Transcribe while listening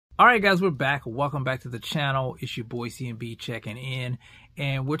All right, guys, we're back. Welcome back to the channel. It's your boy CMB checking in.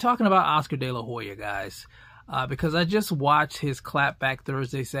 And we're talking about Oscar De La Hoya, guys, because I just watched his Clapback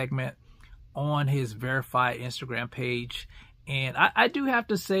Thursday segment on his verified Instagram page. And I do have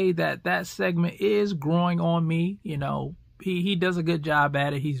to say that that segment is growing on me. You know, he does a good job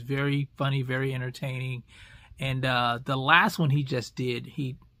at it. He's very funny, very entertaining. And the last one he just did,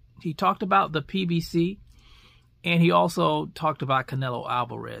 he talked about the PBC. And he also talked about Canelo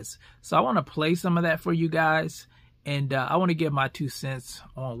Alvarez. So I want to play some of that for you guys. And I want to give my 2 cents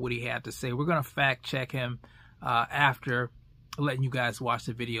on what he had to say. We're going to fact check him after letting you guys watch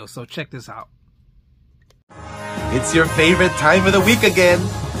the video. So check this out. It's your favorite time of the week again.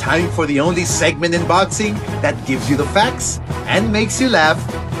 Time for the only segment in boxing that gives you the facts and makes you laugh.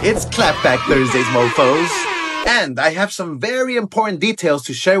 It's Clapback Thursdays, mofos. And I have some very important details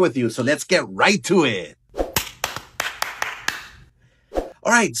to share with you. So let's get right to it.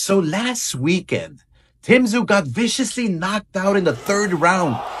 All right, so last weekend, Tim Tszyu got viciously knocked out in the 3rd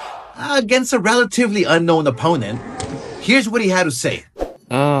round against a relatively unknown opponent. Here's what he had to say.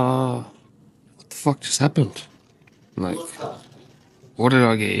 What the fuck just happened? Like, what did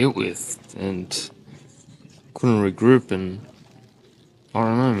I get hit with? And couldn't regroup and I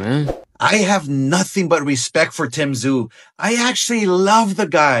don't know, man. I have nothing but respect for Tim Tszyu. I actually love the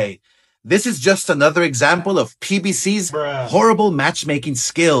guy. This is just another example of PBC's horrible matchmaking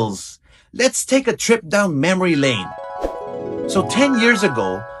skills. Let's take a trip down memory lane. So 10 years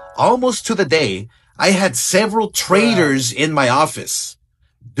ago, almost to the day, I had several traitors in my office.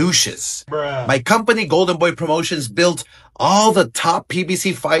 Douches. My company, Golden Boy Promotions, built all the top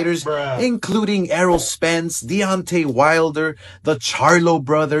PBC fighters, including Errol Spence, Deontay Wilder, the Charlo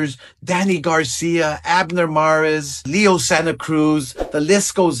brothers, Danny Garcia, Abner Mares, Leo Santa Cruz, the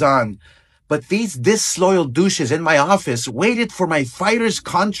list goes on. But these disloyal douches in my office waited for my fighters'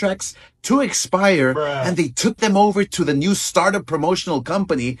 contracts to expire, and they took them over to the new startup promotional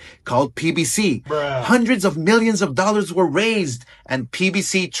company called PBC. Hundreds of millions of dollars were raised, and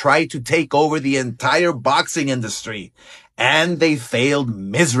PBC tried to take over the entire boxing industry. And they failed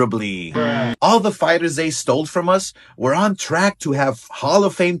miserably. All the fighters they stole from us were on track to have Hall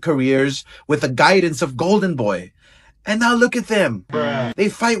of Fame careers with the guidance of Golden Boy. And now look at them. They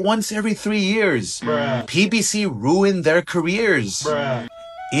fight once every 3 years. PBC ruined their careers.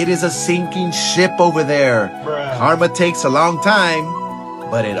 It is a sinking ship over there. Karma takes a long time,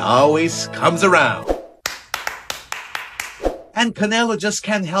 but it always comes around. And Canelo just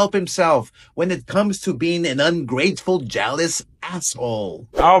can't help himself when it comes to being an ungrateful, jealous asshole.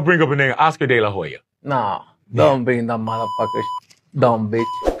 I'll bring up a name, Oscar De La Hoya. Nah, don't bring that motherfucker. Dumb bitch.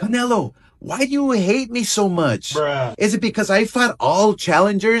 Canelo, why do you hate me so much? Is it because I fought all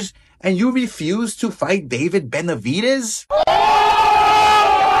challengers and you refuse to fight David Benavidez?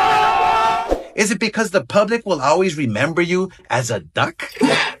 Is it because the public will always remember you as a duck?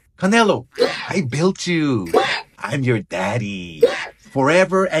 Canelo, I built you. I'm your daddy.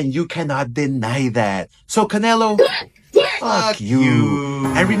 Forever, and you cannot deny that. So Canelo, fuck you.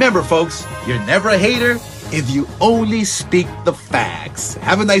 And remember, folks, you're never a hater if you only speak the facts.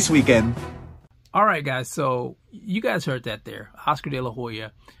 Have a nice weekend. All right, guys, so you guys heard that there. Oscar De La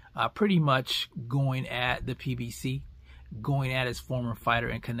Hoya pretty much going at the PBC, going at his former fighter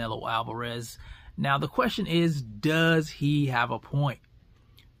in Canelo Alvarez. Now, the question is, does he have a point?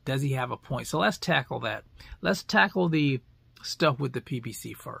 Does he have a point? So let's tackle that. Let's tackle the stuff with the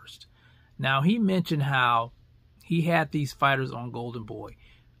PBC first. Now, he mentioned how he had these fighters on Golden Boy.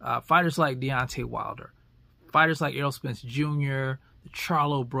 Fighters like Deontay Wilder. Fighters like Errol Spence Jr., the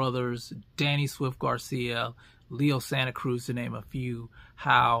Charlo brothers, Danny Swift Garcia, Leo Santa Cruz, to name a few.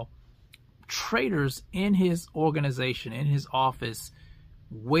 How traitors in his organization, in his office,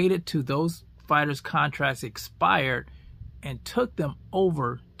 waited till those fighters' contracts expired and took them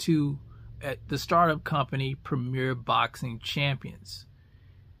over to the startup company Premier Boxing Champions.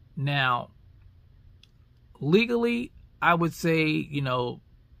 Now, legally, I would say, you know,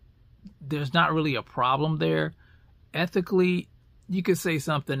 there's not really a problem there. Ethically, you could say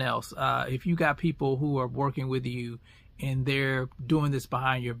something else. If you got people who are working with you and they're doing this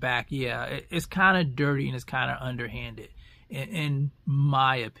behind your back, yeah, it's kind of dirty and it's kind of underhanded, in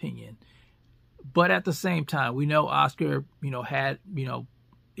my opinion. But at the same time, we know Oscar, you know, had, you know,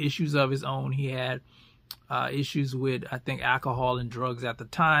 issues of his own. He had issues with, I think, alcohol and drugs at the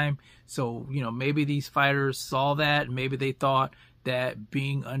time. So, you know, maybe these fighters saw that. Maybe they thought that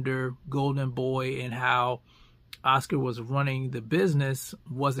being under Golden Boy and how Oscar was running the business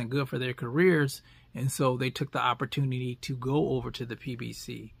wasn't good for their careers. And so they took the opportunity to go over to the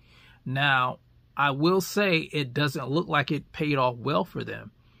PBC. Now, I will say it doesn't look like it paid off well for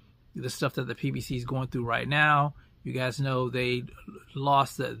them. the stuff that the PBC is going through right now. You guys know they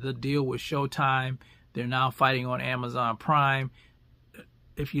lost the deal with Showtime. They're now fighting on Amazon Prime.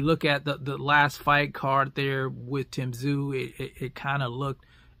 If you look at the last fight card there with Tim Tszyu, it kind of looked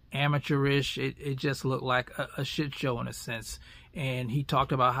amateurish. It just looked like a shit show in a sense. And he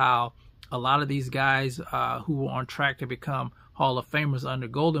talked about how a lot of these guys who were on track to become Hall of Famers under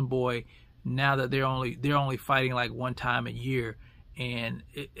Golden Boy, now that they're only fighting like one time a year, and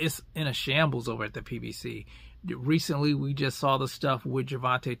it's in a shambles over at the PBC. Recently, we just saw the stuff with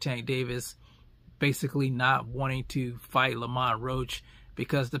Gervonta Tank Davis basically not wanting to fight Lamont Roach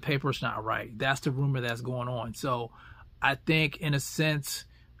because the paper's not right. That's the rumor that's going on. So I think in a sense,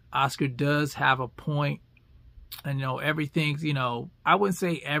 Oscar does have a point. And, you know, everything's, you know, I wouldn't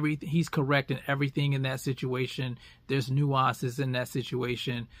say everything. He's correct in everything in that situation. There's nuances in that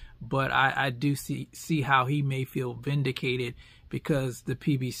situation. But I do see how he may feel vindicated because the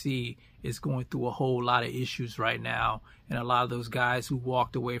PBC is going through a whole lot of issues right now. And a lot of those guys who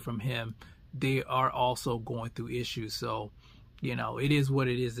walked away from him, they are also going through issues. So, you know, it is what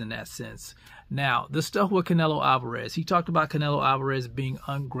it is in that sense. Now, the stuff with Canelo Alvarez. He talked about Canelo Alvarez being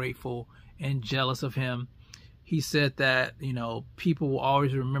ungrateful and jealous of him. He said that, you know, people will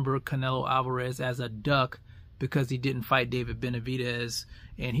always remember Canelo Alvarez as a duck because he didn't fight David Benavidez.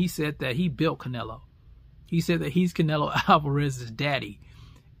 And he said that he built Canelo. He said that he's Canelo Alvarez's daddy.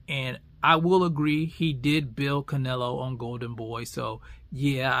 And I will agree, he did build Canelo on Golden Boy. So,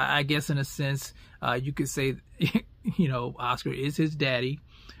 yeah, I guess in a sense, you could say, you know, Oscar is his daddy.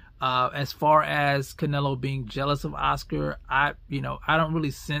 As far as Canelo being jealous of Oscar, I don't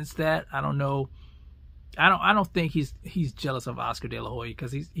really sense that. I don't know. I don't think he's jealous of Oscar De La Hoya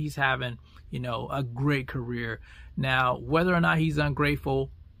because he's having, you know, a great career. Now, whether or not he's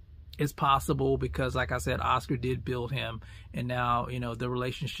ungrateful, it's possible because, like I said, Oscar did build him, and now, you know, the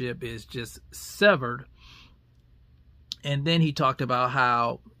relationship is just severed. And then he talked about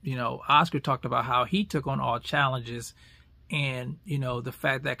how, you know, Oscar talked about how he took on all challenges, and, you know, the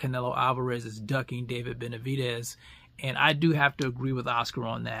fact that Canelo Alvarez is ducking David Benavidez, and I do have to agree with Oscar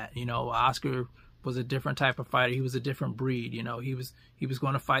on that. You know, Oscar was a different type of fighter. He was a different breed. You know, he was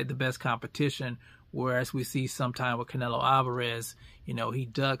going to fight the best competition, whereas we see sometime with Canelo Alvarez, you know, he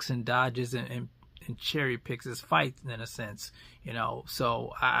ducks and dodges and cherry picks his fights in a sense, you know.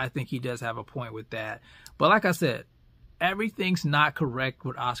 So I think he does have a point with that. But like I said, everything's not correct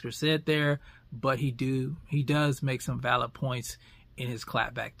what Oscar said there, but he does make some valid points in his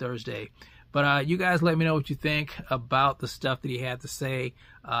Clapback Thursday. But you guys let me know what you think about the stuff that he had to say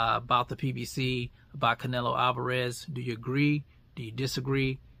about the PBC, about Canelo Alvarez. Do you agree? Do you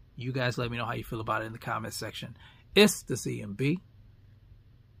disagree? You guys let me know how you feel about it in the comment section. It's the CMB.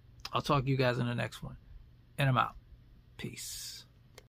 I'll talk to you guys in the next one. And I'm out. Peace.